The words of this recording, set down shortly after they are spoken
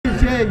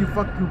shit, you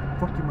fuck you,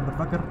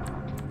 motherfucker.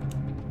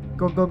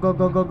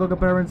 Go,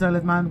 parents,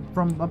 silence man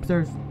from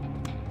upstairs.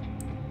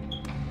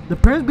 The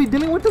parents be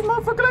dealing with this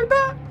motherfucker like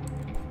that?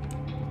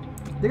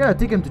 They gotta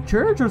take him to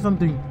church or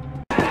something.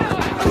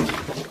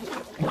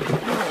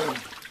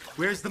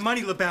 Where's the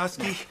money,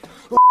 Lebowski?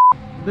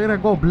 They gotta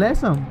go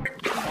bless him.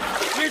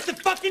 Where's the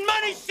fucking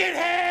money,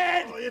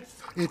 shithead? Oh,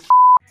 it's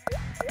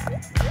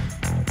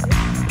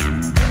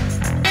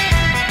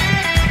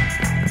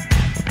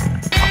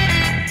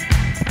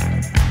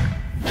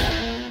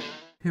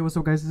Hey, what's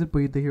up guys, this is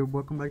Poyita here.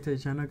 Welcome back to the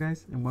channel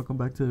guys, and welcome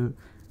back to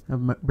a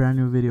brand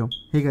new video.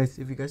 Hey guys,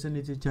 if you guys are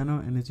new to the channel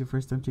and it's your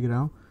first time checking it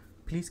out,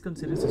 please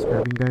consider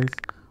subscribing guys.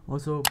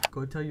 Also,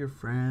 go tell your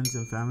friends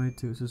and family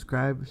to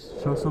subscribe,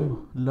 show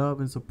some love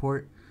and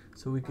support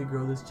so we can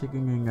grow this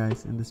chicken gang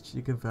guys and this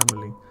chicken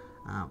family.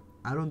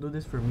 I don't do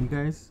this for me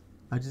guys,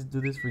 I just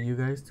do this for you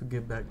guys to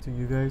give back to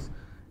you guys,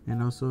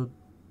 and also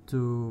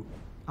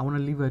I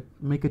want to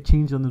make a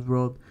change on this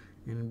world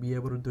and be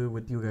able to do it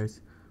with you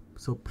guys.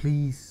 So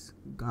please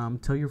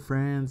tell your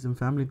friends and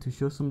family to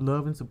show some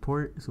love and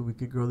support so we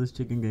could grow this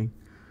chicken gang.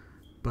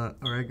 But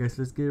alright guys,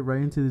 let's get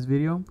right into this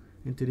video.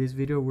 In today's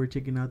video we're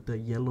checking out the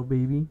Yellow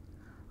Baby.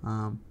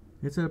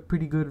 It's a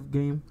pretty good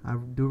game. I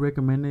do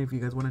recommend it. If you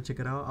guys want to check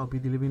it out, I'll be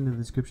leaving in the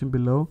description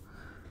below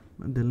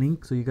the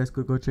link so you guys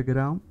could go check it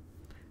out.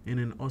 And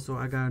then also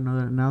I got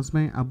another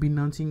announcement. I'll be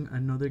announcing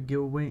another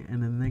giveaway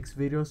in the next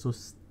video, so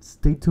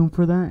stay tuned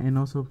for that, and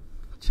also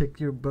check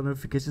your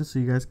notifications so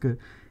you guys could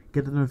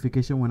get the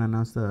notification when I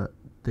announce the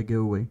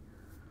giveaway.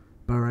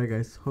 But alright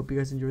guys, hope you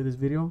guys enjoy this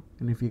video,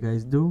 and if you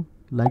guys do,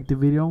 like the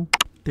video.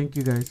 Thank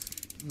you guys,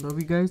 love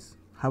you guys,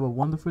 have a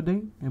wonderful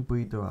day, and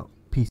Poyito out.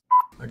 Peace.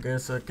 I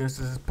guess this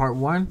is part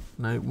 1,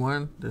 night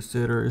 1. The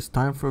sitter, is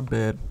time for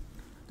bed.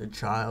 The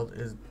child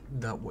is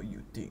not what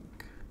you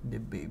think. The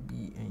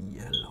Baby in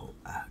Yellow,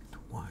 act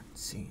 1,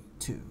 scene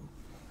 2.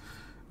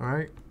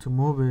 Alright, to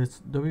move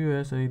it's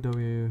WSAD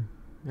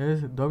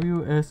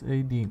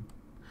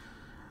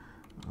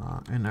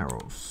and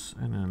arrows,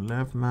 and then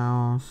left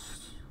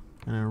mouse,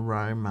 and then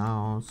right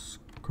mouse,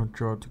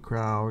 control to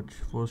crouch,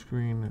 full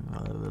screen,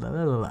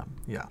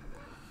 yeah.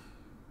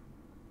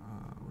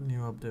 New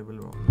update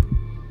below.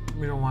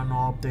 We don't want no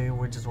update,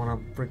 we just want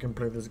to freaking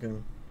play this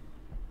game.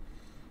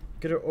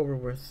 Get it over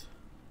with.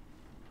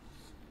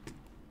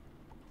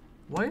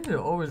 Why is it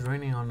always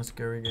raining on a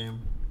scary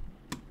game?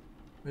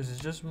 Is it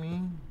just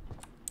me?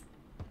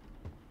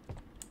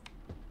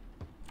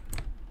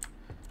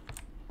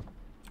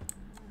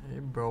 Hey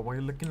bro, why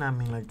you looking at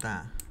me like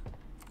that?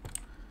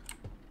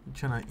 You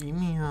trying to eat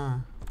me, huh?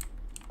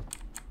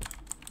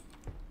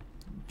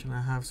 You trying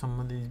to have some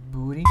of these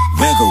booty?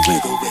 Wiggle,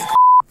 wiggle, wiggle.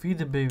 Feed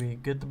the baby.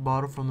 Get the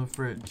bottle from the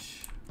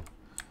fridge.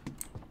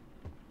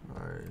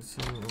 Alright,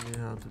 see what we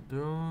have to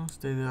do.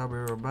 Stay there, I'll be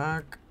right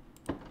back.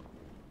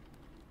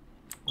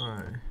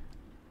 Alright.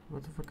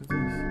 What the fuck is this?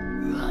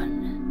 Run.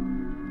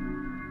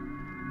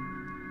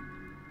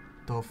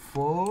 The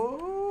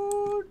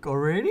fuck?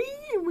 Already?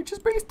 We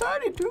just barely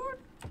started, dude.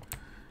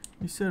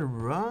 You said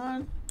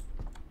run.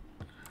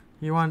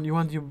 You want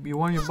your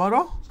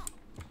bottle?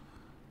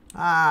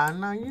 Ah,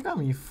 nah, you got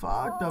me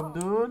fucked up,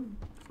 dude.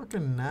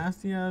 Fucking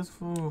nasty ass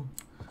fool.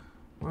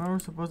 Where are we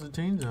supposed to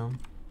change them?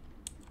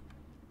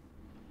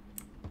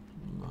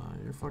 Nah,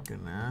 you're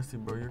fucking nasty,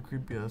 bro. You're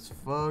creepy as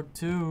fuck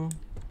too.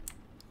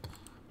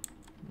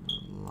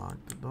 Lock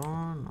the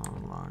door. No,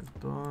 lock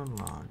door.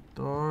 Lock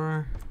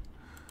door.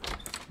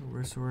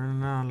 We're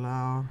swearing out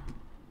loud.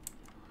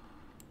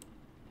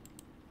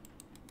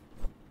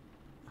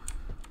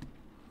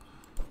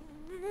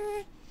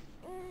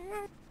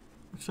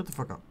 Shut the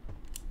fuck up.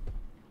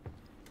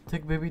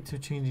 Take baby to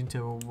changing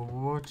table.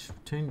 Watch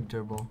changing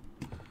table.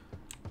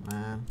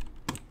 Man.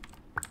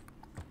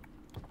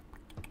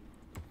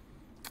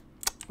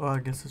 Oh, I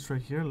guess it's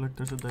right here. Look,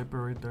 there's a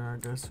diaper right there. I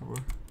guess we're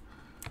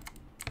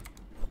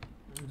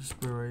just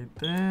put right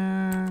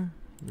there.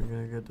 We're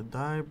gonna get the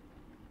diaper.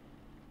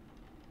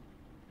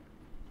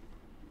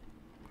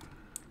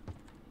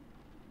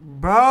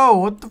 Bro,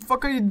 what the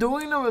fuck are you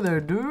doing over there,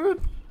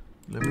 dude?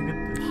 Let me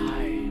get this.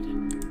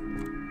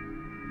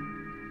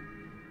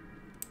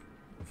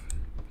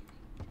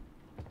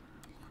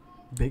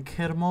 Big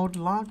head mode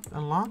locked,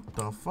 unlocked.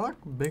 The fuck?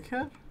 Big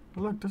head?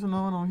 Oh, look, there's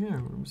another one over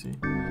here. Let me see.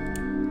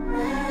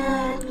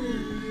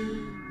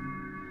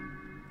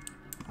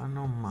 I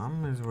know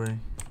mama's way.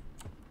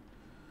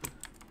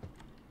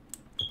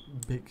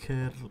 Big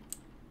head.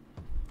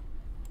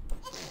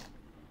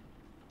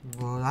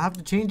 Well, I have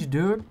to change it,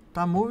 dude.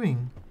 Stop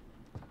moving.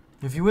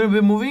 If you wouldn't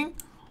be moving,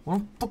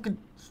 what fucking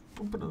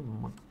stupid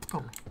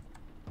motherfucker.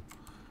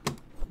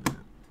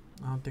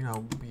 I don't think I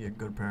would be a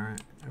good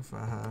parent if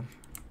I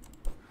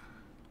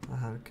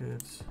had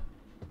kids.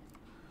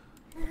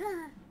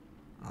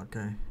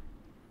 Okay.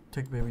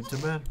 Take baby to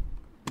bed.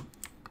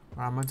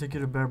 Alright, I'm gonna take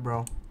you to bed,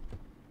 bro.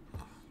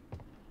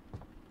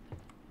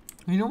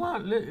 You know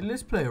what?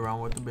 Let's play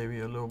around with the baby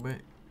a little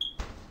bit.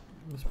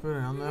 Let's put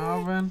it on the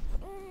oven.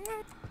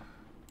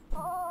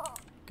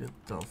 Get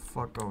the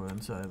fuck over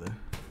inside there.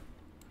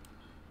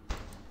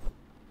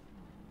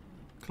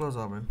 Close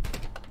oven.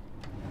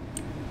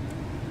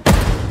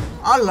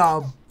 A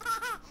la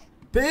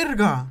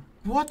verga!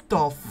 What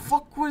the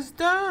fuck was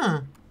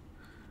that?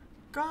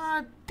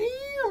 God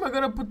damn! I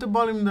gotta put the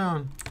volume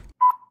down.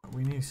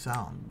 We need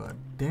sound, but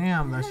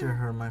damn, that shit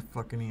hurt my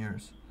fucking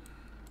ears.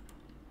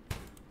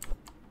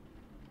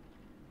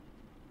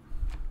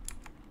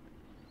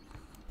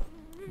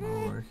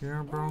 Over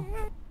here, bro.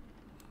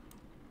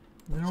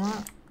 You know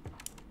what?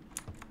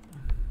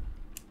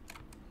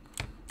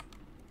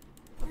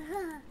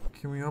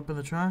 Can we open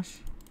the trash?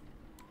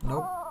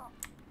 Nope.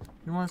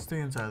 You want to stay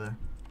inside there.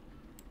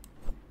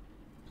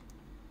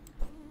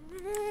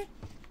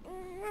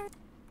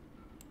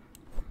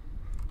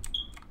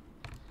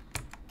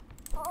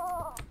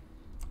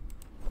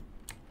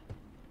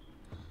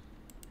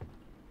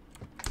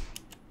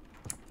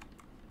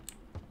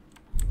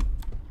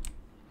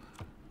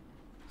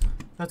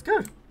 That's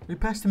good. We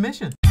passed the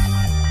mission.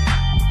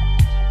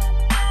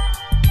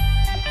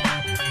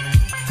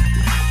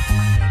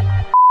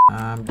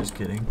 I'm just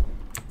kidding.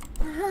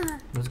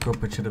 Let's go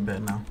put you to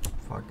bed now.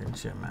 Fucking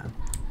shit, man.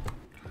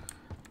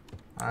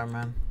 Alright,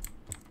 man.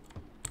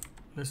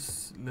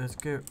 Let's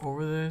get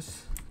over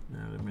this.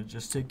 Now, let me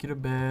just take you to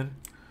bed.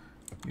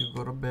 You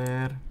go to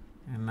bed,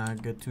 and I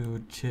get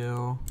to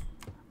chill.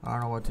 I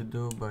don't know what to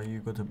do, but you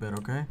go to bed,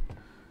 okay?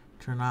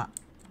 Turn out.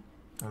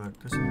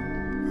 Look, this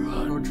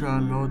ultra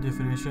low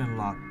definition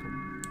locked.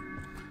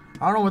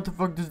 I don't know what the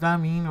fuck does that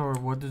mean or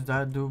what does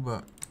that do,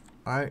 but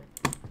alright.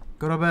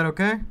 Go to bed,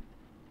 okay?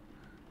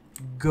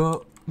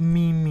 Go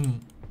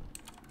me.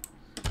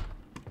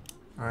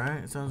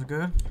 Alright, sounds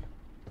good.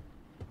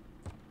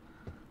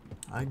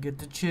 I get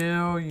to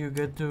chill, you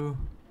get to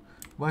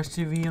watch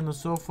TV on the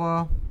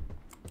sofa.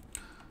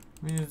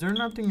 I mean, is there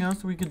nothing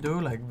else we could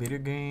do? Like video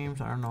games?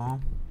 I don't know.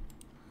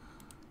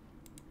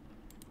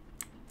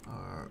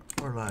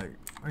 Or like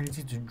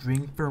anything to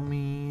drink for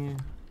me.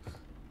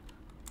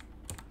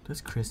 This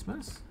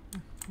Christmas?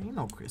 Ain't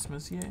no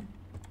Christmas yet.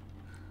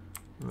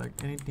 Like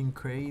anything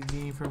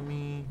crazy for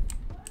me?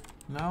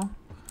 No?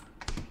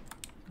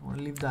 I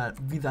wanna live that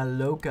vida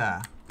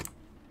loca.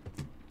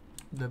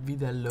 The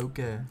vida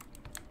loca.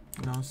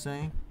 You know what I'm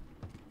saying?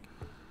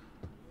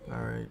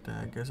 Alright,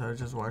 I guess I'll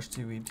just watch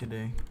TV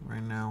today,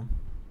 right now.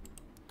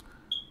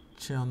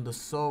 Chill on the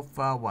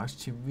sofa, watch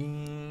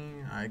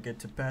TV. I get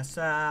to pass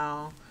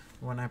out.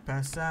 When I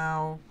pass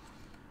out,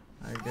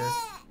 I guess.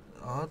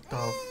 What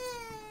the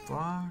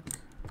fuck?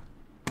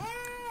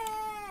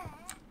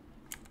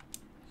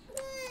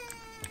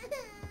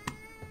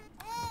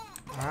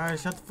 Alright,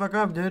 shut the fuck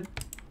up, dude.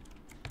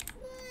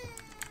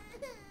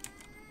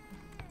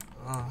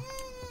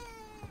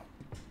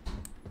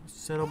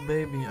 Settle,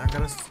 baby. I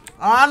gotta.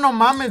 Ah, no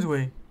mames,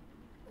 way.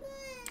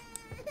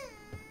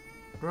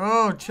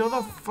 Bro, chill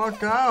the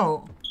fuck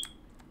out.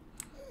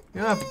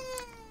 Yeah.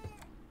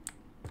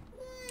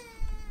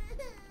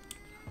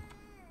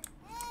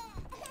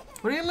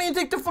 What do you mean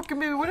take the fucking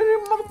baby? Where did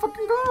you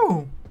motherfucking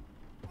go?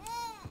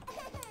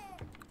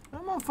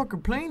 That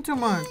motherfucker playing too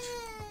much.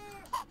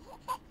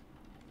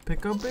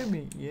 Pick up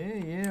baby.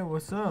 Yeah,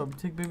 what's up?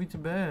 Take baby to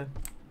bed.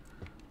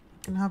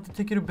 I'm gonna have to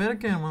take you to bed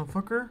again,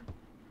 motherfucker.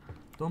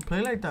 Don't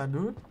play like that,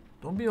 dude.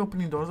 Don't be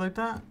opening doors like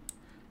that.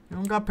 You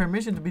don't got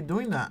permission to be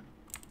doing that.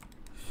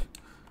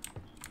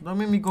 Don't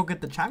make me go get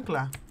the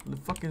chancla. The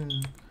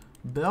fucking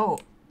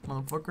belt,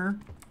 motherfucker.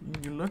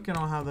 You look, I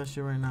don't have that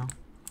shit right now.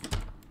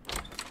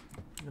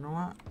 You know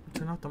what?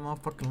 Turn off the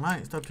motherfucking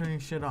light. Stop turning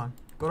shit on.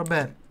 Go to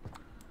bed.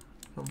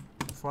 So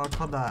before I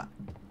call that.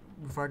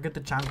 Before I get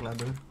the chancla,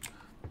 dude.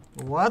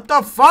 What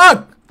the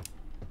fuck?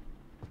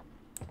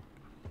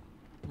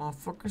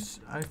 Motherfuckers,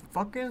 I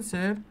fucking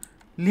said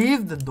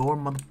leave the door,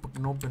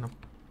 motherfucking open up.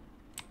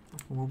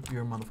 I'll whoop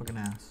your motherfucking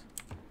ass.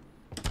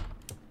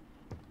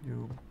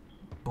 You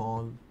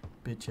bald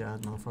bitch ass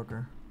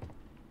motherfucker.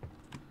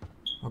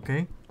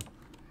 Okay?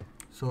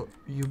 So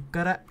you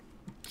gotta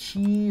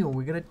chill.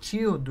 We gotta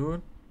chill,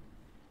 dude.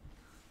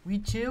 We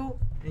chill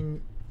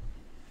and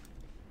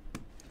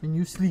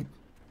you sleep.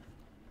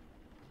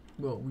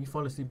 Well, we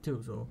fall asleep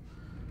too, so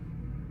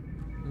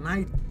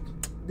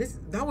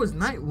that was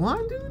night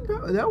one, dude.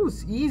 That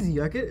was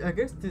easy. I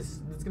guess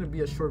this is gonna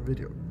be a short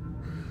video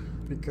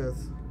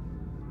because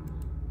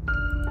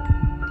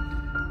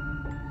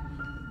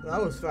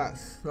that was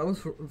fast. That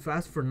was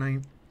fast for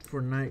night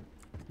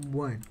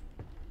one.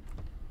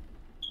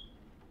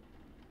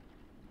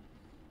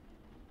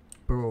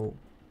 Bro,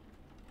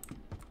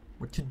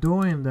 what you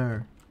doing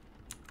there?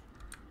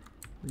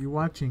 Are you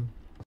watching?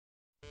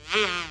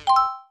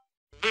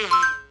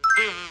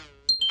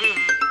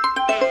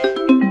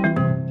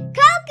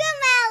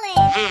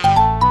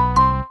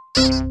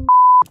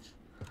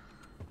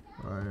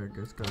 Alright, I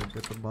guess gotta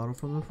get the bottle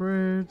from the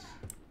fridge.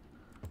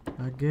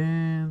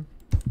 Again.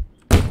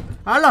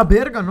 A la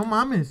verga, no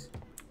mames.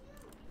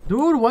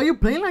 Dude, why you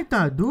playing like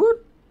that,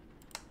 dude?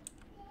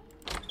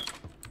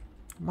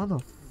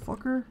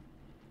 Motherfucker.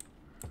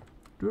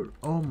 Dude,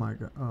 oh my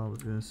god. Oh, I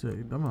was gonna say,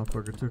 that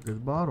motherfucker took his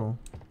bottle.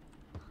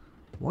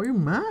 Why you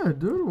mad,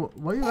 dude?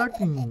 Why you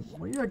acting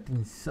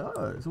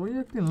sus? Why you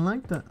acting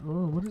like that?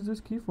 Oh, what is this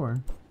key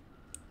for?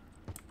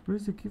 What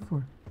is the key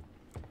for?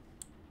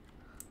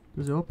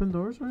 Does it open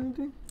doors or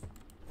anything?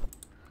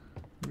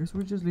 I guess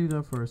we just leave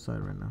that for our side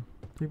right now.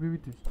 Take baby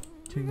to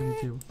change the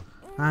table.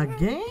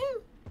 Again?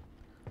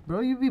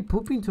 Bro, you be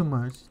pooping too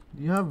much.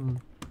 Do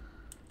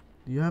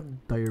you have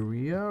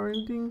diarrhea or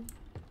anything?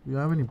 Do you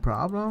have any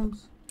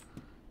problems?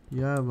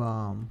 You have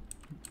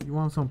you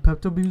want some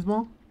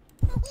Pepto-Bismol?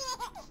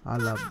 I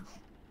love it.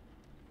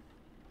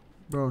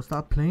 Bro,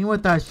 stop playing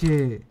with that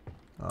shit.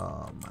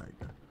 Oh my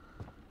god.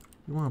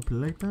 You wanna play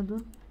like that,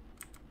 dude?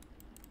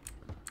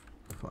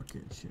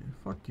 Fucking shit.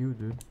 Fuck you,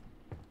 dude.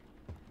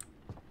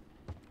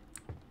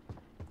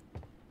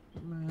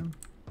 Man.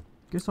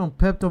 Get some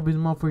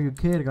Pepto-Bismol for your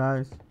kid,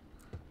 guys.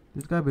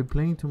 This guy be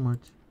playing too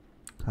much.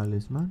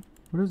 Talisman?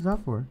 What is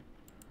that for?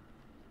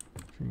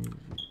 Change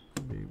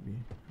the baby.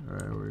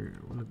 Alright,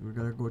 we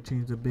gotta go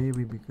change the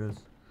baby because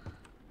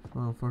this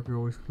motherfucker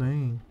always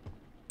playing.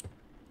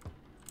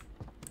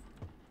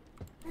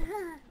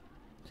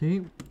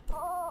 See?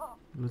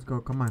 Let's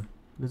go, come on.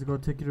 Let's go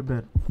take you to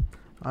bed.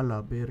 A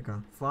la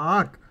verga.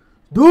 Fuck!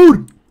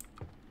 Dude!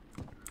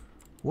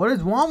 What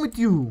is wrong with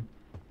you?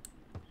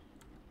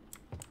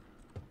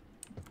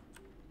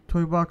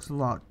 Toy box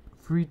locked.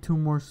 Free 2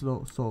 more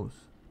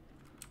souls.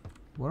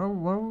 How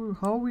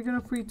are we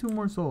gonna free 2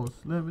 more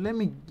souls? Let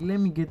me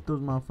get those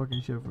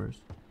motherfucking shit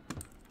first.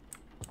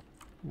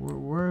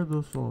 Where are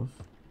those souls?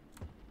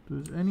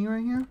 There's any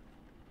right here?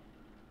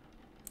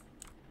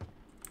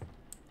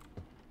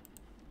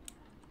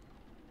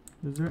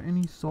 Is there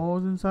any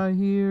souls inside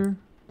here?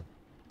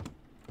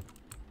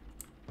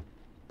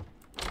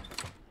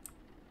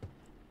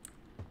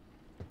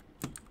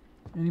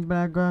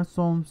 Anybody got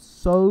some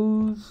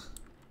souls?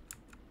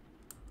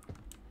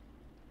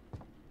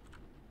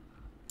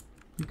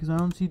 Because I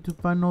don't see to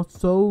find no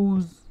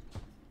souls.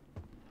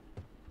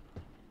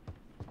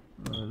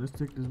 Alright, let's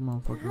take this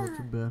motherfucker out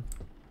to bed.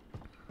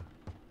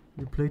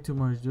 You play too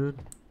much, dude.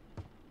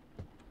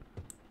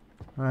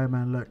 Alright,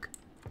 man, look.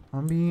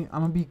 I'm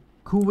gonna be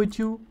cool with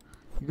you.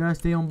 You gotta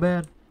stay on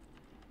bed.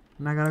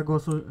 And I gotta go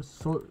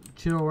so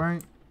chill,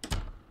 right?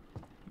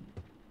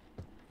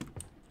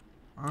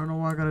 I don't know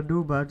what I gotta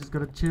do, but I just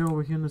gotta chill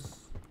over here in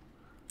this.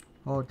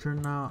 Oh,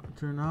 turn off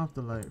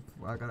the light.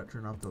 I gotta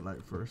turn off the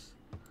light first.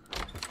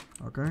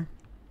 Okay.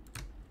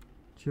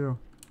 Chill.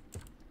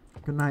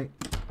 Good night.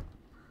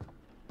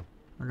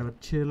 I gotta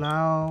chill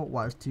out,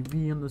 watch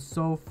TV on the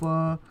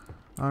sofa.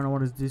 I don't know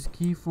what is this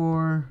key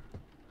for.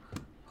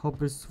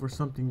 Hope it's for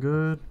something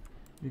good,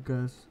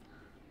 because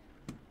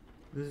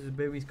this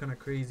baby's kind of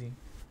crazy.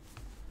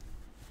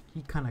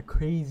 He kind of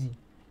crazy.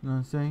 You know what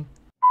I'm saying?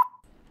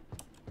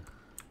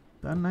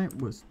 That night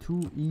was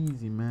too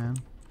easy, man.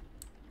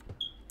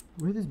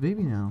 Where's this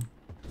baby now?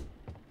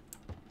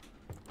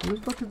 Where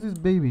the fuck is this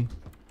baby?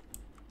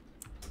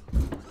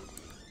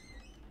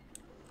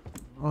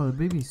 Oh, the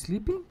baby's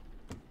sleeping?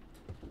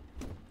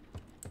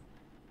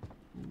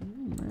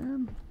 Ooh,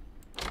 man.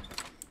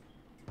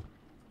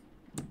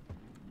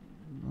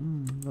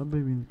 That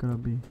baby's gotta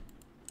be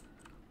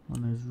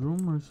on his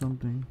room or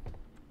something.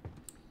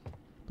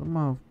 That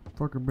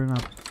motherfucker better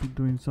not be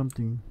doing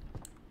something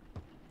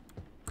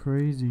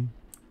crazy.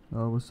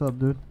 Oh, what's up,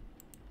 dude?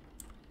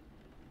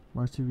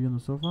 Watch TV on the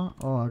sofa?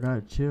 Oh, I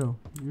gotta chill.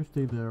 You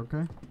stay there,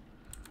 okay?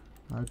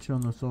 I'll chill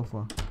on the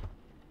sofa.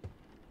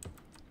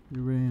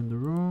 You ready in the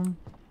room?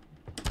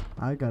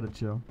 I gotta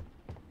chill.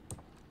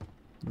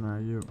 Nah,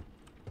 you.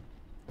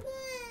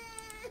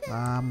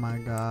 Oh my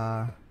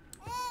god.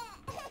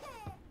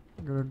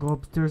 I gotta go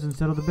upstairs and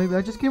settle the baby.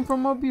 I just came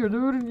from up here,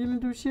 dude. You didn't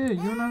do shit.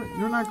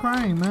 You're not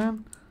crying,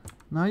 man.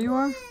 Now you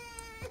are?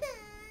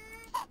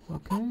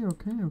 Okay.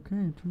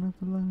 Turn off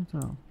the lights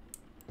out.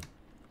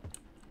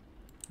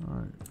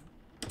 Alright.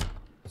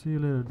 See you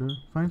later, dude.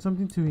 Find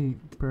something to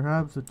eat.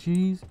 Perhaps a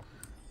cheesy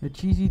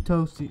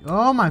toasty.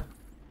 Oh my.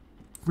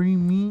 Feed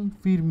me.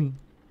 Feed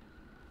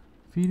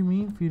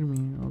me.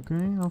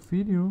 Okay, I'll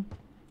feed you.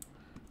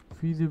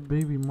 Feed the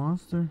baby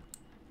monster.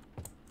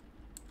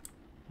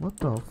 What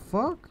the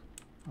fuck?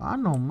 I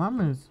know,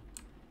 mamas.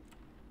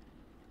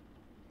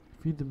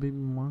 Feed the baby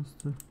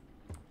monster.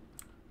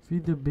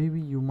 Feed the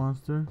baby, you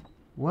monster.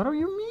 What do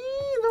you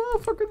mean? The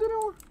motherfucker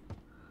didn't work.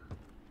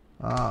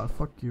 Ah,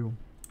 fuck you.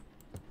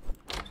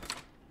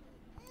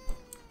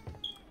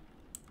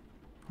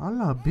 A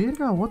la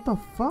verga, what the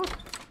fuck?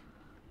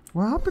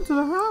 What happened to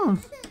the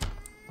house?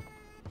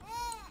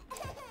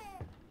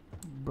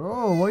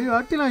 Bro, why are you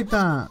acting like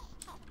that?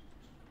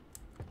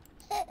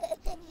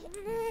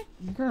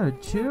 You gotta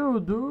chill,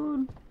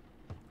 dude.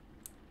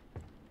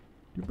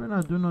 You better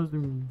not do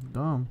nothing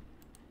dumb.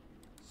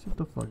 Sit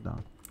the fuck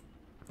down.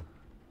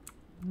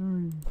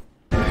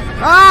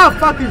 Ah,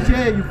 fucking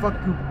shit! You fuck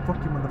you,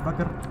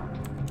 motherfucker.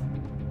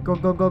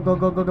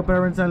 Go,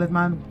 parents, silent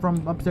man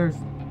from upstairs.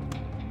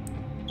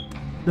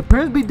 The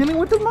parents be dealing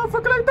with this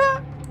motherfucker like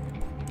that?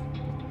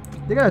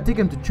 They gotta take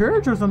him to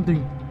church or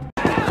something.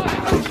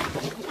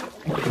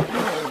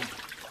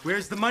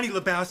 Where's the money,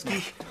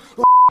 Lebowski?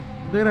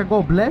 They gotta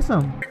go bless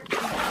him.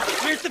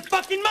 Where's the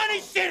fucking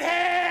money,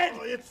 shithead?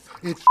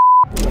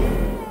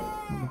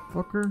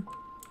 Motherfucker,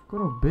 go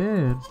to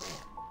bed.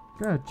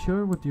 gotta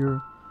chill with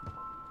your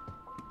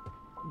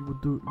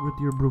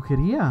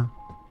brujeria.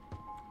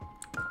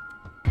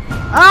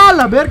 Ah,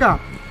 la verga!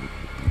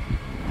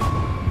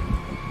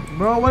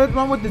 Bro, what is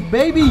wrong with this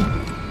baby?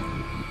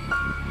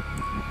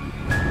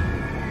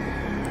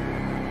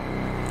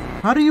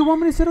 How do you want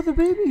me to set up the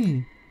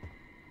baby?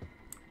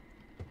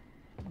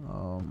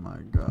 Oh my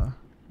god.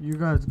 You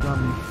guys got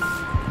me.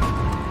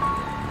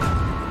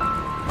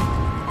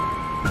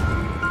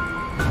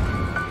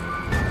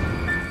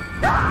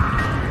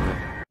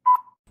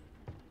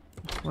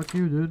 Fuck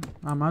you, dude.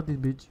 I'm out this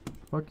bitch.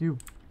 Fuck you.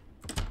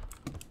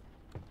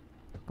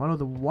 Follow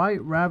the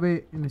white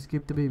rabbit and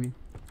escape the baby.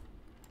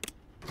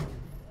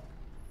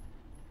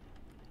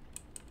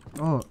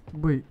 Oh,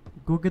 wait.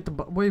 Go get the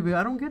wait,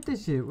 I don't get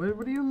this shit.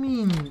 What do you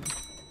mean?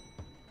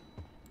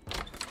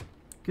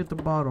 Get the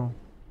bottle.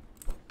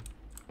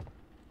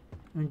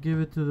 And give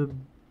it to the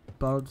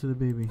bottle to the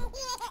baby.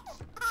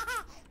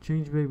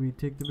 Change baby.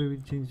 Take the baby.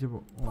 Change the.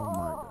 Oh my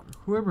god.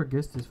 Whoever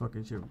gets this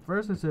fucking shit.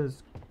 First it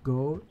says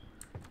go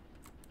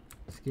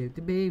escape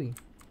the baby.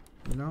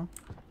 You know?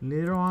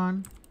 Later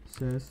on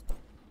says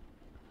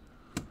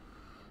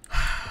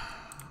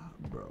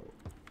bro.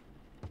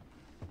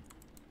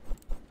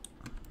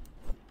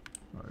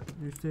 Alright,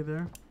 you stay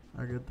there.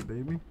 I get the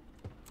baby.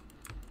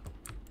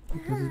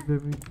 Because this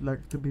baby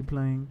likes to be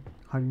playing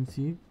hide and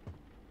seek.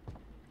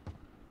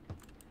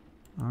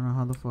 I don't know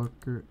how the fuck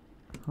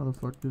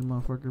this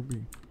motherfucker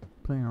be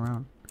playing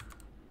around.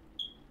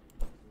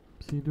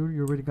 See, dude,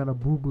 you already got a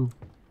boo-boo.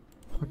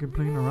 Fucking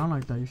playing around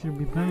like that. You shouldn't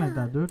be playing like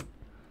that, dude.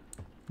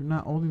 You're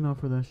not old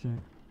enough for that shit.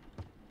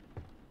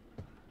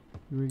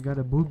 You already got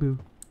a boo-boo.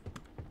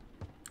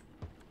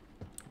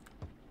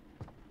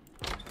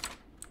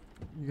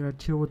 You gotta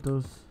chill with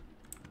those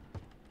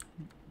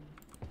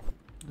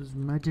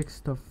magic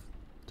stuff.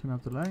 Turn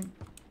off the light.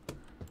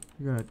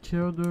 You gotta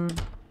chill, dude.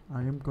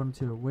 I am gonna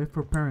chill. Wait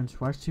for parents.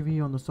 Watch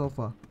TV on the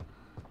sofa.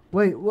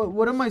 Wait,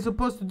 what am I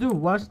supposed to do?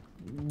 Watch,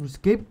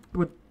 escape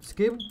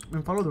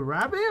and follow the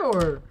rabbit,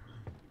 or?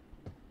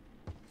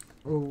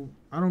 Oh,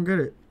 I don't get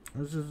it.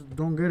 I just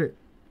don't get it.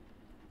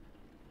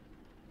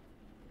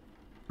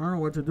 I don't know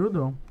what to do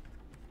though.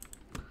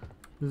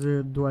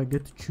 Do I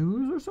get to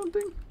choose or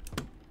something?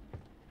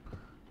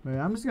 Wait,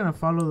 I'm just gonna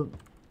follow.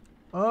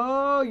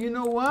 Oh, you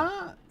know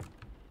what?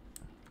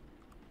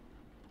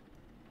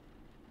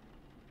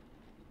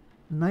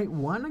 Night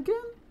 1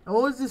 again?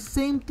 Oh, it's the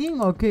same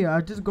thing. Okay, I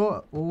just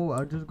go. Oh,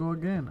 I'll just go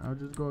again.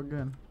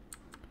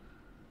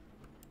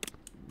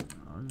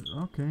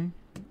 Okay,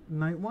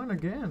 night 1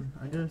 again,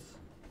 I guess.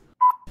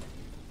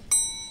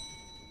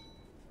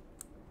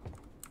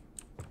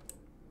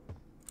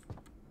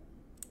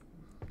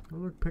 Oh,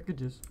 look,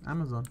 packages.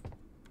 Amazon.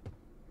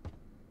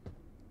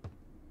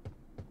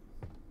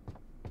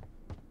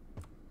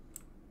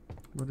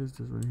 What is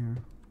this right here?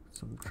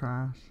 Some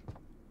trash.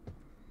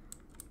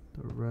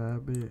 The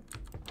rabbit.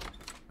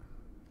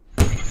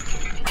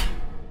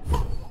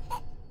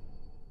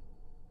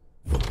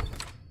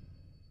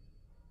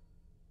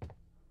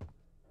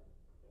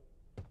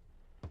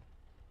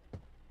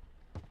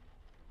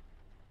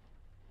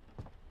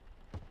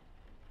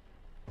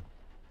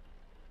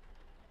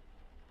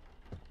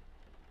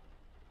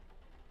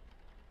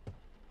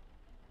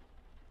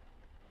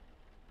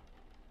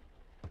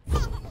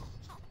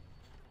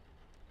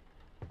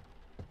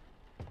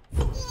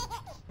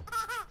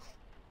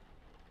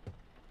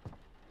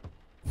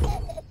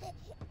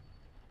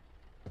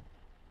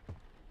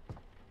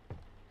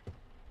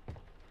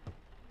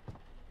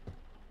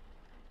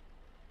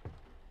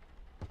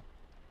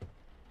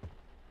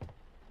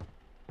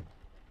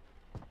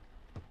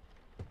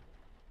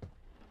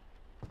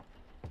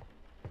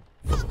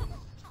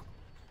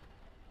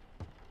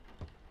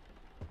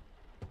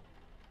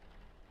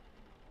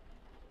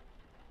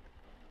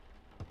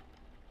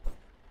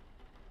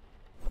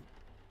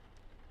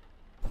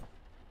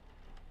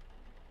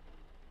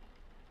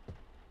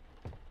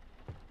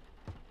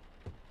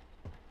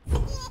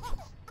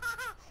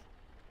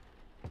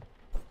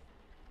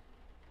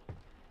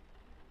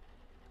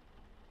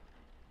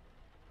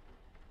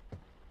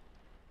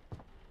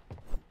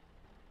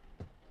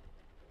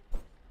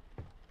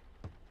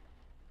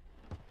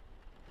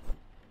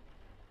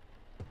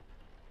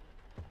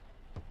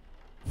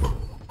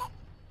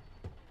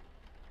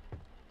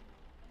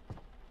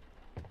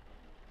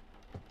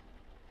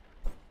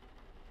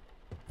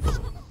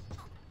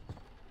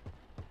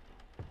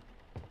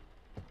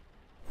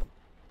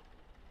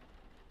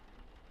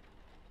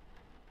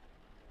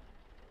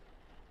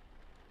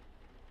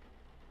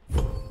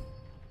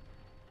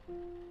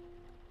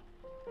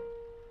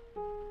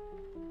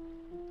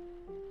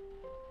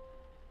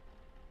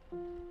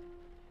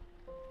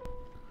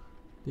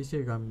 This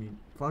shit got me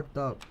fucked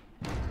up.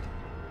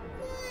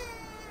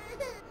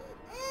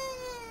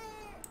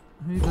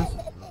 Hey, that's...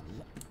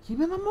 Give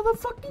me the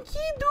motherfucking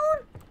key,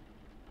 dude!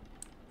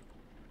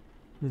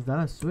 Is that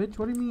a switch?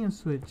 What do you mean a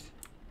switch?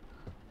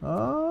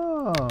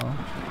 Oh!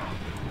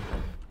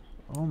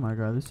 Oh my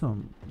god, this is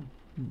some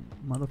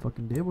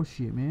motherfucking devil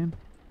shit, man.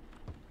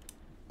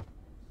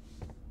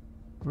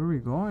 Where are we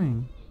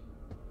going?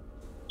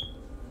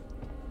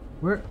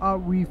 Where are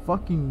we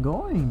fucking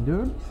going,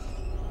 dude?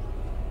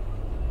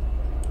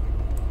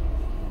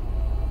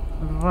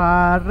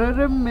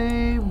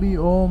 Maybe.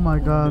 Oh my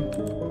god.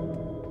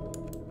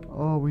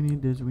 Oh, we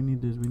need this. We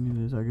need this. We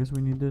need this. I guess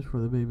we need this for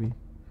the baby,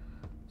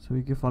 so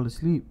he can fall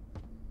asleep.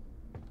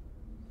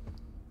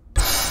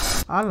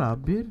 A la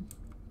bit.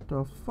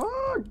 The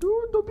fuck,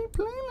 dude? Don't be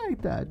playing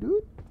like that,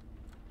 dude.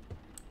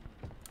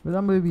 Where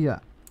that baby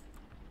at?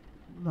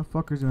 The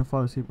fucker's gonna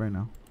fall asleep right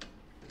now.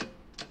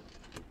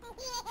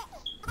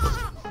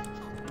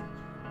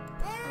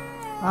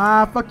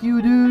 Ah, fuck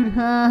you, dude.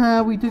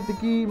 Haha, we took the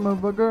key,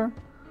 motherfucker.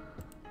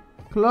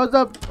 Close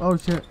up. Oh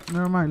shit.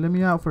 Never mind. Let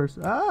me out first.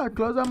 Ah,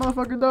 close that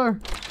motherfucking door.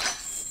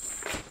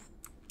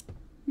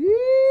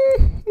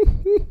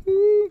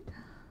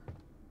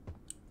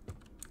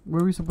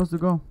 Where are we supposed to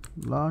go?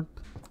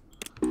 Locked.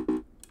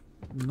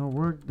 No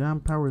work. Damn,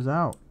 power's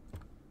out.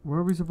 What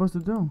are we supposed to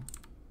do?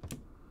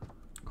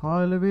 Call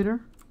elevator?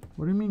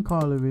 What do you mean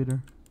call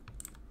elevator?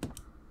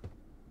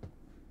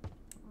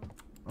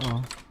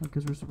 Oh, I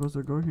guess we're supposed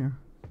to go here.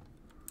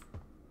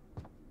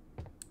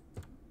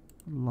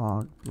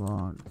 Locked,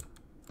 locked.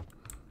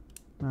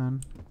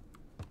 Man,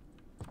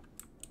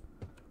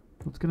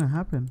 what's gonna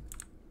happen?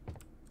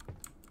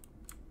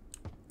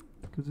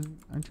 Cause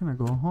I'm trying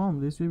to go home.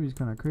 This baby's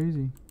kind of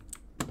crazy.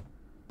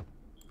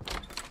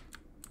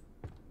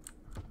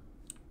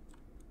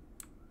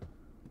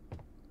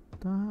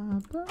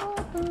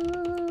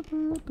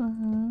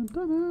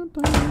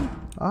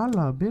 A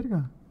la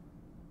verga.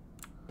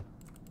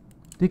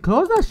 They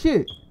closed that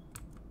shit.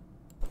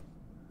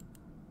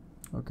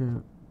 Okay.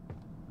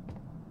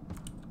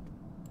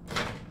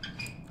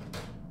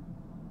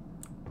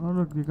 Oh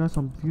look, we got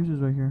some fuses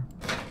right here.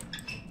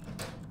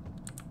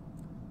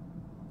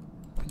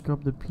 Pick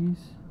up the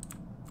piece.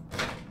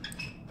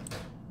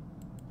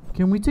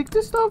 Can we take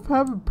this stuff?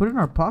 Have it put it in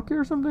our pocket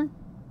or something?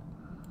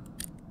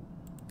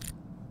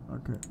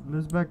 Okay,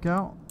 let's back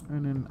out,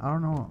 and then I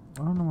don't know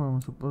what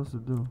I'm supposed to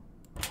do.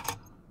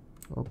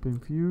 Open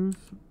fuse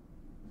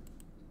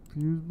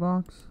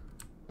box.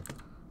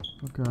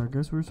 Okay, I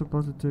guess we're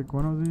supposed to take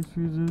one of these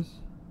fuses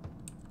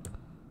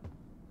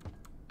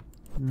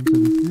into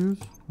the fuse.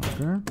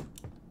 Okay,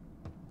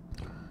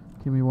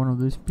 give me one of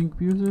these pink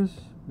fuses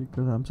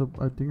because I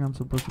think I'm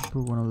supposed to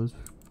put one of those.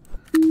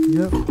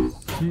 Yep.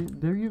 See,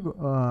 there you go.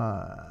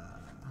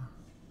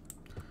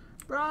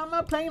 Bro, I'm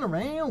not playing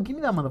around. Give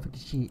me that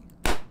motherfucking shit.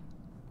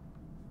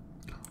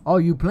 Oh,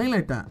 you playing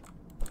like that?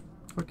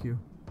 Fuck you.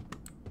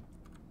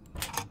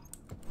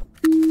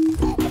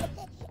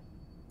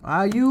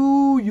 Ah,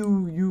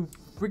 you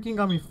freaking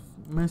got me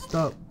messed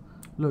up.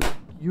 Look,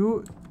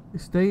 you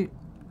stay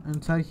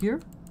inside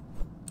here.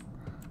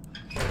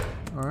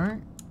 All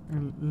right,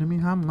 and let me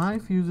have my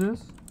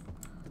fuses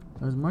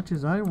as much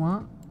as I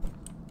want.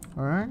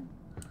 All right,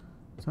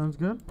 sounds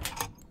good,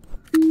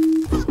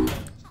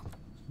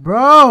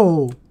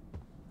 bro.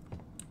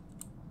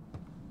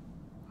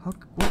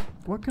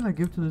 What can I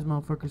give to this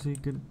motherfucker so he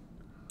can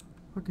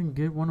fucking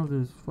get one of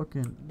this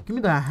fucking... Give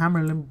me that hammer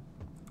and let me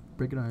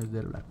break it on his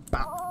head like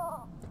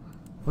BOW!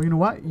 Well, you know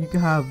what? You can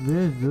have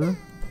this, dude.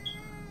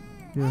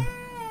 Yeah.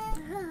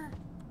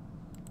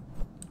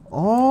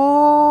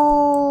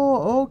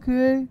 Oh,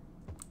 okay.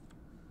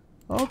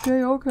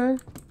 Okay.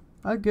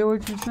 I get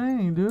what you're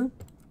saying, dude.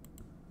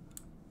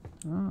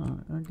 Oh,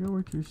 I get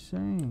what you're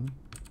saying.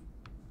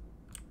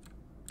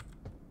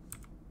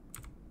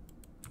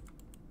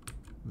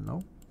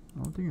 Nope. I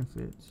don't think it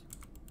fits.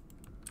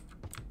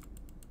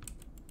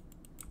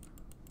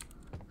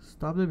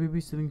 Stop the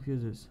baby stealing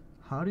fuses.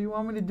 How do you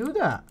want me to do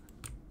that?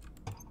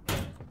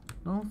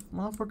 No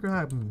motherfucker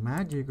have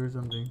magic or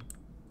something.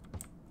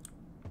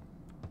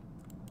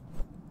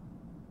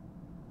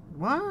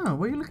 Wow,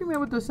 why are you looking at me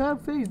with the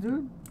sad face,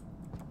 dude?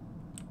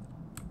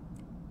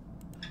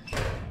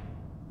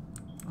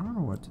 I don't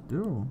know what to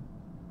do.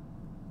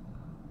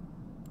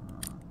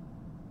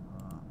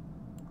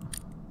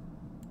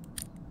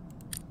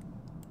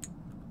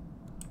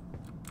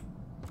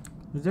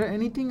 Is there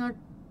anything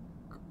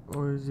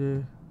or is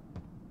it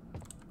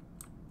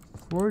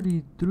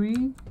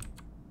 43?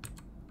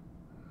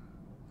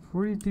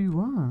 43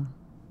 what?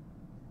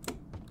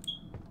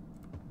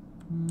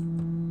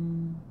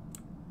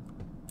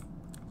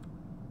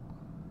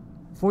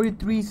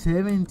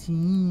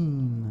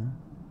 4317.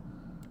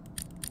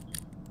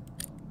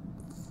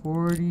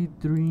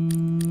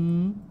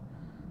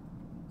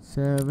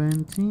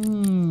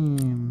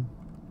 4317.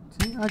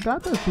 See, I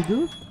got that shit,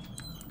 dude.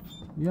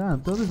 Yeah,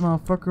 throw this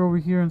motherfucker over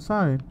here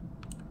inside.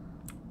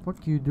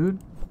 Fuck you, dude.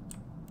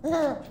 Send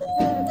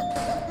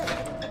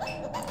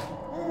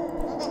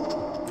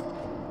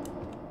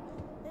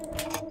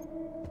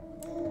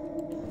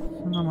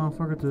that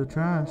motherfucker to the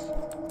trash.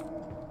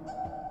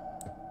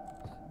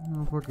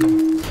 Motherfucker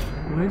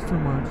plays too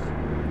much.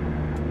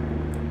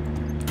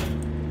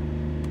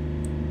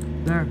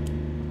 There.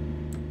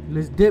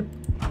 Let's dip.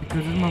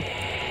 Because it's my...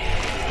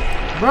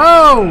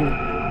 Bro!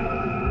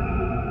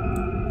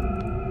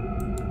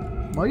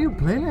 Why you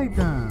play like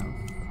that?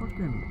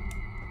 Fucking...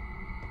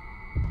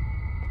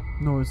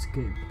 No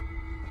escape.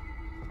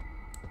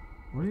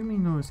 What do you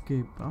mean no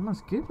escape? I'm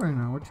escape right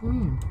now. What you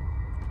mean?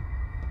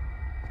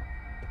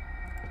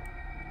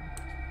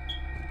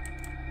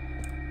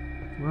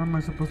 Where am I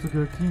supposed to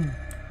get a key?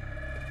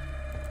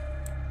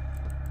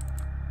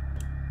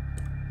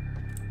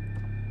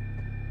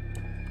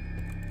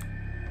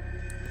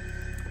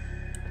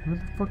 Where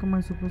the fuck am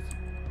I supposed to?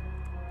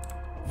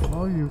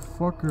 Oh, you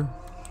fucker.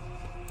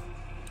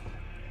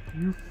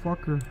 You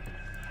fucker.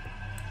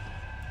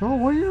 Bro,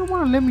 why you don't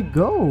want to let me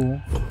go?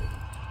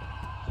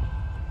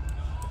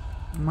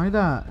 Am I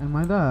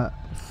that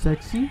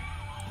sexy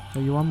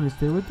that you want me to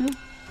stay with you?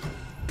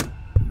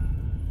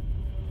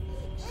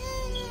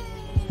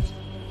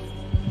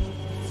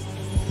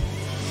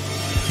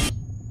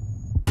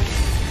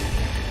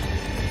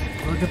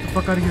 Oh, get the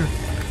fuck out of here.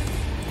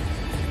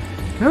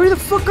 Hurry the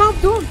fuck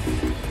up, dude.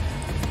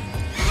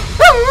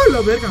 ¡Ah,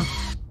 la verga!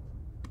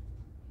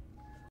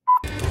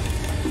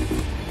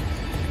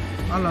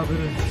 A la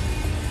verga.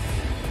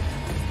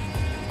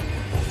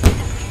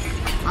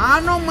 ¡Ah,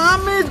 no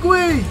mames,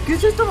 güey! ¿Qué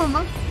es esto,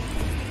 mamá?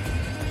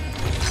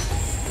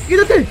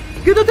 ¡Quítate!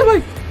 ¡Quítate,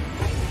 güey!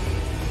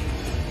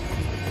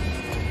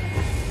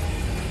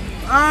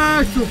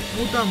 ¡Ah, su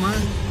puta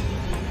madre!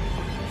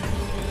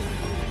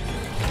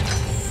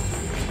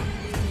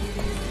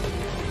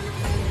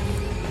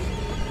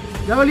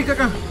 ¡Ya valí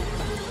caca!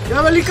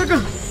 ¡Ya valí caca!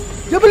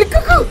 ¡Ya valí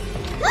caca!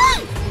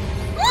 ¡Ay!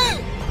 ¡Ay!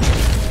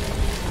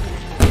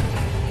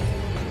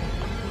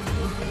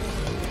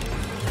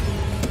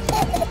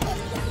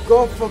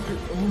 Go fuck it.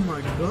 Oh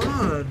my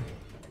god.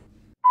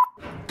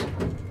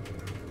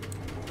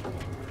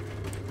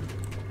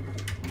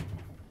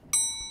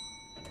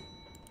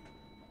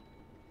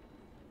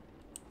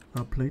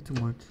 I played too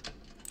much.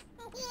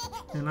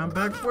 And I'm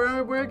back where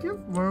I came.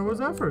 Where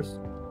was I first?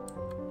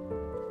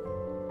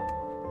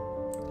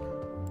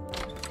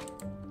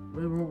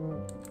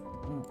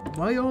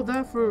 Why all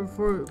that for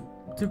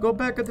to go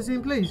back at the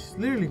same place?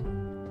 Literally.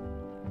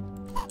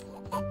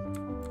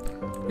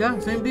 Yeah,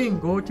 same thing.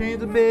 Go change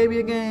the baby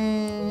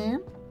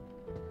again.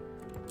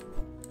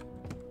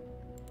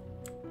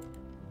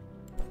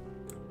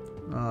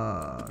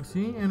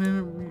 See, and then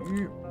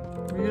you're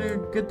gonna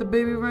get the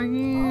baby right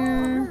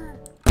here.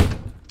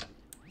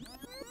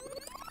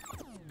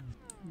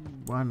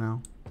 Why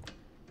now?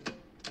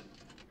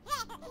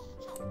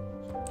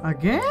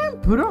 Again?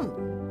 Put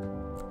on.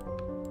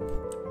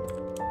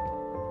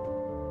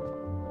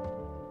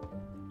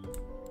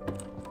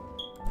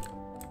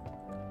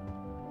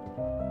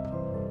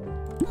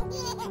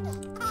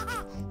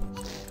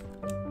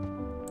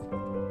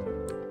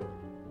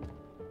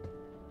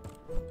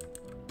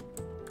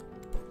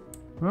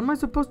 What am I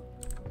supposed?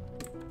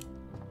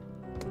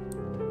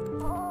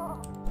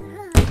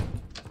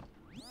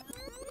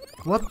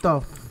 What the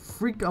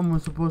freak am I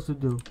supposed to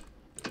do?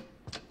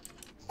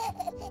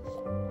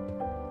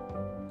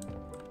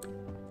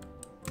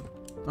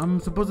 I'm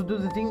supposed to do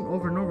the thing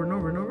over and over and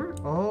over and over?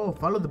 Oh,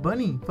 follow the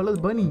bunny. Follow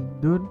the bunny,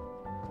 dude.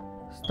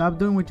 Stop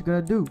doing what you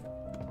gotta do.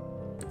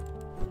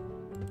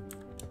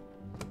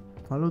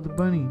 Follow the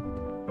bunny.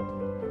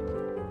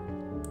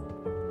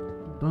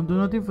 Don't do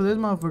nothing for this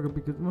motherfucker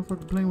because this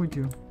motherfucker playing with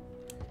you.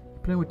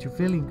 Playing with your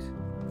feelings.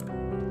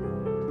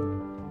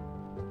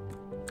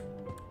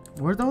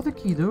 Where's the other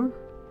key, dude?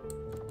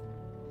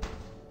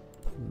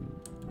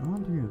 I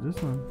want to use this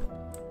one.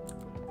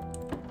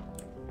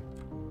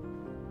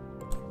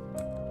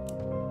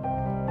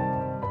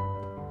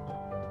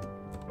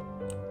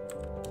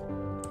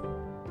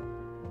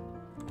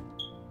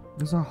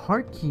 There's a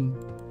heart key.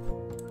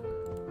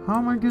 How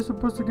am I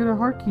supposed to get a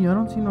heart key? I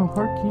don't see no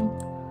heart key.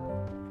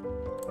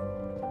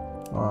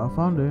 Oh, I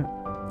found it.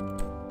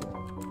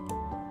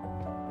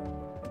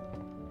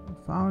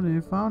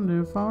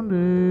 Found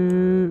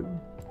it.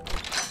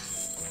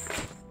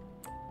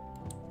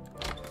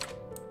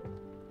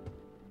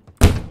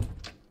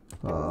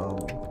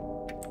 Oh.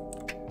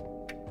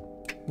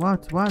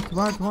 What?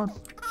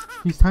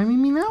 He's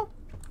timing me now?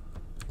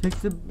 Takes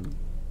the...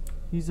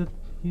 He's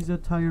a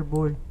tired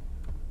boy.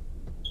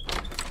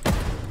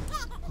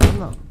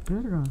 Hello,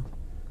 verga.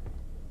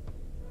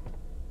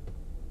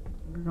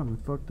 You got me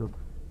fucked up.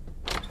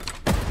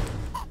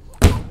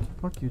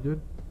 Fuck you,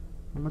 dude.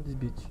 I'm at this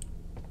bitch.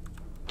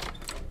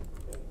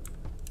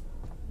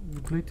 You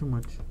play too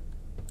much.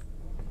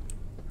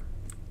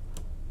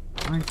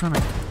 I ain't trying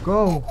to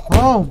go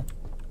home.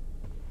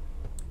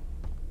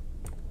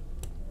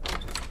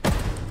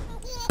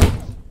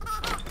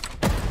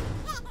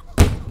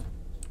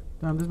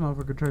 Damn, this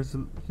motherfucker tries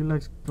to. He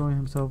likes throwing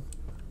himself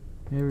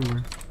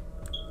everywhere.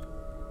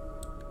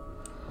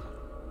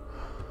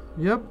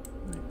 Yep.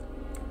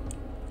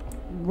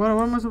 What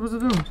am I supposed to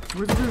do?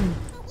 Where's the dude?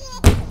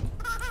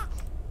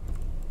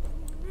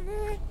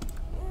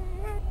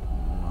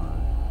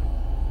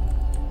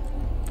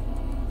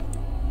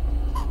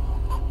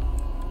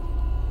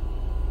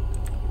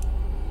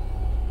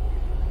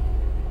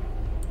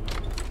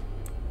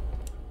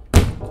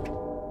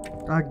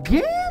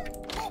 Again?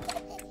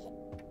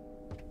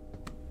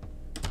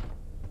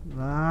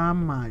 Oh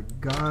my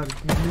god,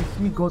 it makes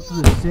me go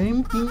through the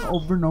same thing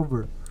over and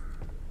over.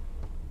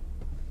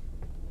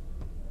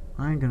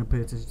 I ain't gonna pay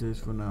attention to this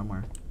for now,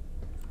 Mark.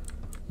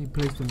 He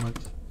plays too much. He plays too much.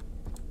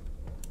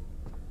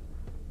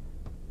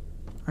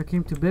 I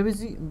came to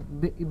babysit,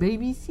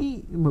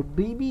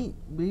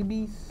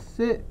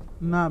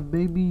 not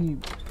baby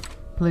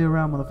play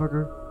around,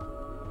 motherfucker.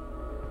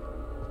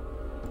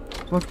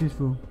 Fuck this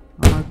fool.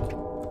 I'm like,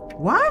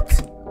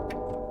 what?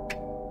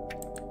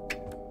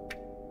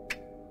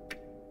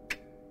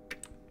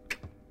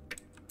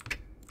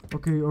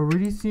 Okay,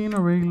 already seen,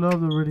 already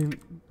loved, already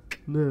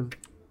lived.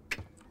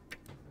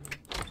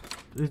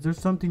 Is there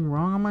something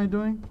wrong am I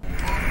doing?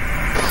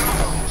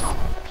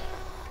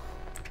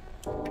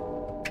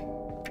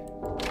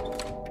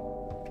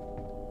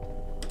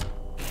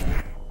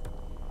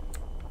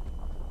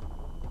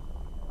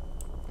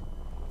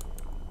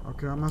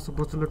 Okay, I'm not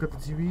supposed to look at the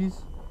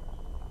TVs.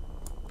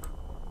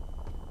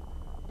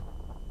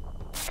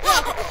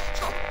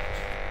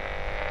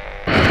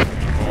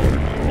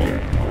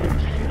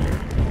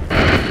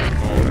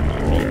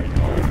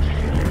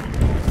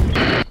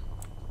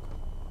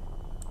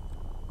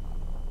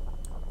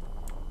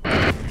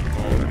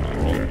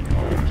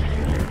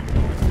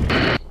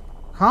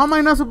 How am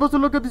I not supposed to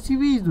look at the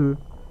TVs, dude?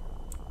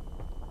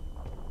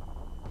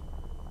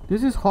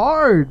 This is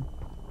hard.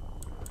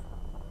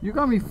 You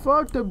got me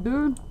fucked up,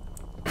 dude.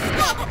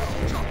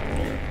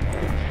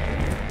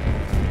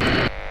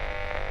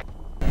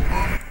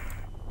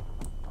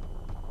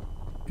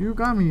 You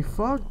got me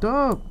fucked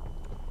up.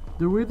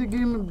 The way the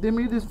game they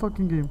made this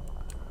fucking game.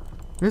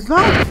 It's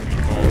locked.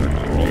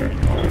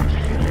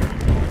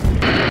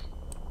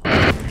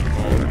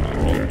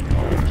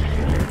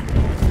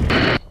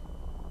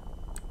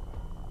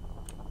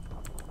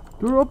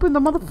 Dude, open the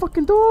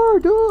motherfucking door,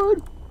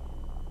 dude.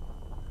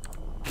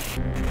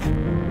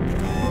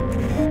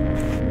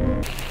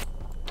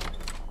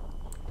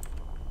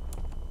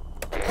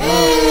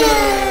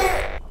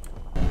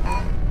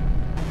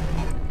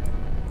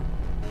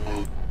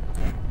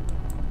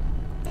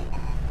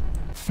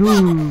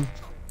 Dude,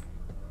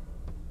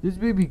 this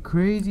baby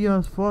crazy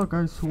as fuck,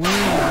 I swear.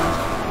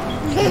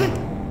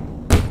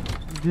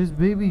 This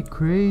baby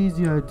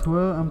crazy,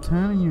 I'm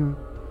telling you.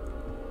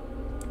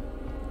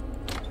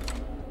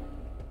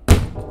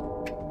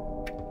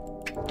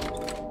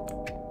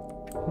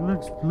 He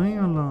likes playing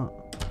a lot.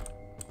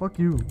 Fuck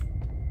you.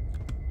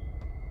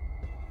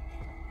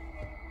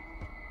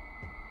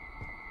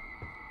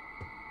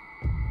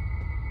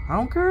 I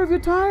don't care if you're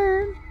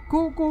tired.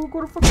 Go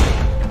to fucking.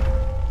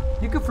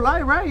 You can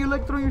fly, right? You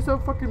like throwing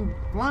yourself fucking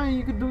flying.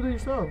 You can do that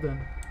yourself then.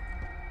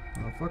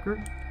 Motherfucker.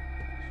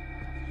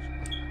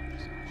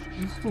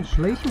 You still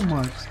play too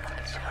much.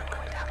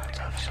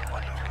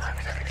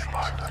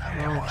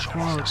 Oh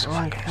fuck. Oh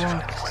fuck.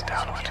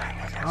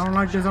 I don't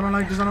like this. I don't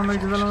like this. I don't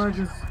like this. I don't like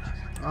this.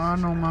 Ah,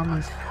 no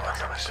mames.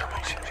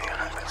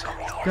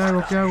 ¿Qué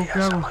hago? ¿Qué hago? ¿Qué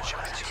hago?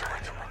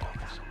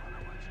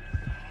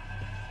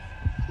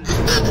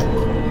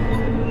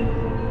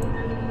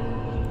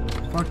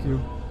 Fuck you.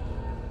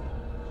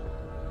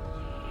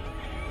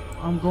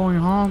 I'm going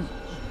home.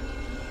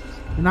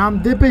 And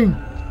I'm dipping.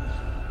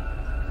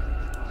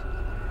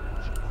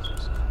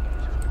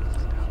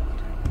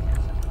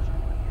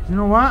 You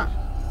know what?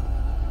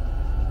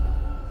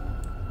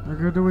 I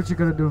gotta do what you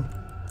gotta do.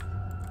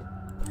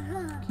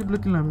 Keep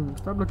looking at me.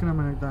 Stop looking at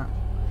me like that.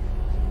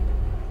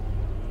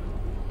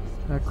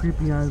 That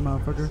creepy eyes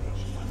motherfucker.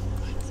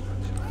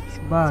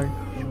 Bye.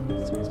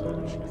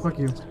 Fuck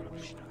you.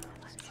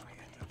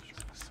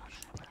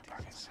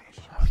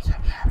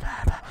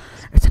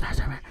 It's an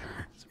ASMR.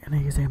 An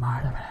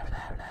ASMR.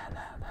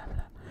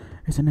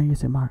 It's an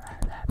ASMR.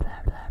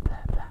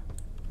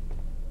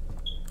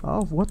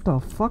 Oh, what the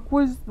fuck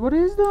was? What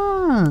is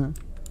that?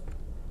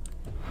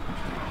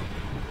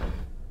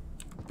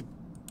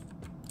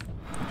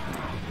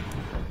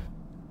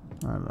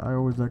 I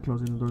always like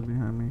closing the doors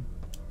behind me.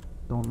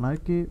 Don't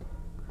like it.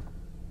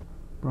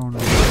 Bro, no.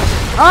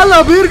 ¡A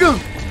la virga!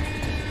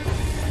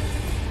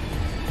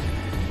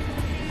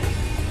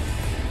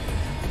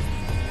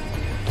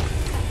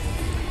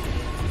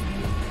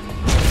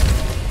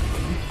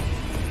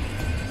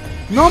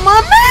 ¡No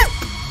mames!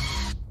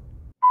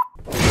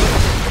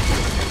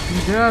 My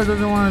dad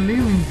doesn't want to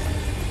leave me.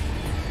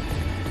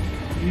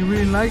 He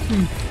really likes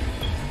me.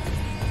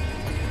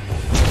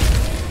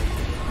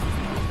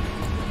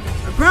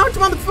 Crouch,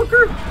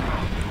 motherfucker!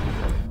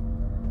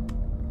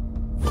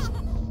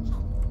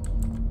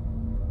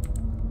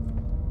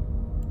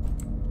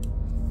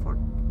 Fuck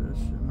this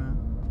shit, man.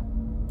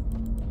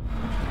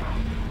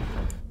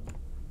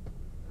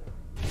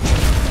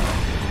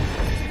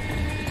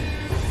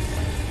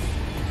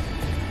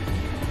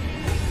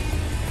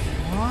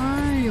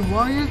 Why?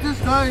 Why is this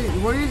guy?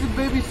 Why is the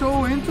baby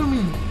so into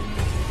me?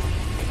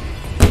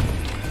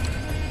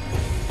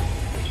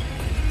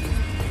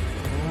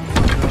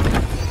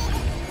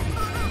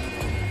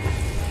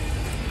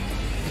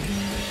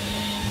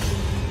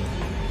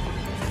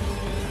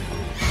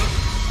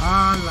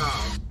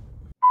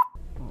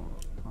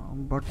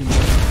 I'm bucking.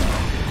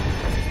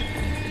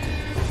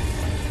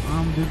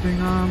 I'm dipping,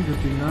 I'm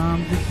dipping,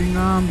 I'm dipping,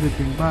 I'm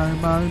dipping. Bye,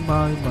 bye,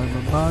 bye, bye,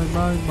 bye, bye,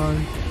 bye,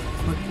 bye.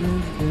 Fuck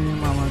this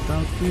game, I'm out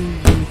this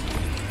bitch.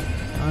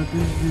 Out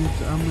this bitch,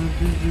 I'm out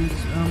this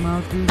bitch, I'm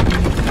out this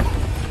bitch.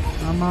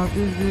 I'm out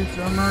this bitch,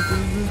 I'm out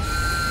this bitch.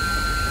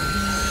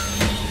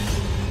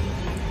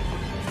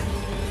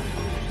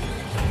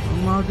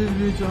 I'm out this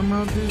bitch, I'm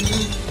out this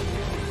bitch.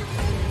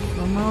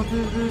 I'm out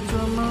this bitch,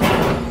 I'm out this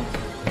bitch.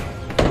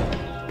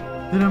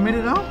 Did I make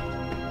it out?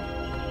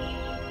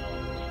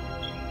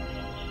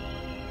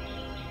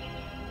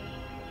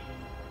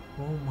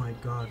 Oh my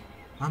god,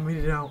 I made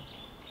it out.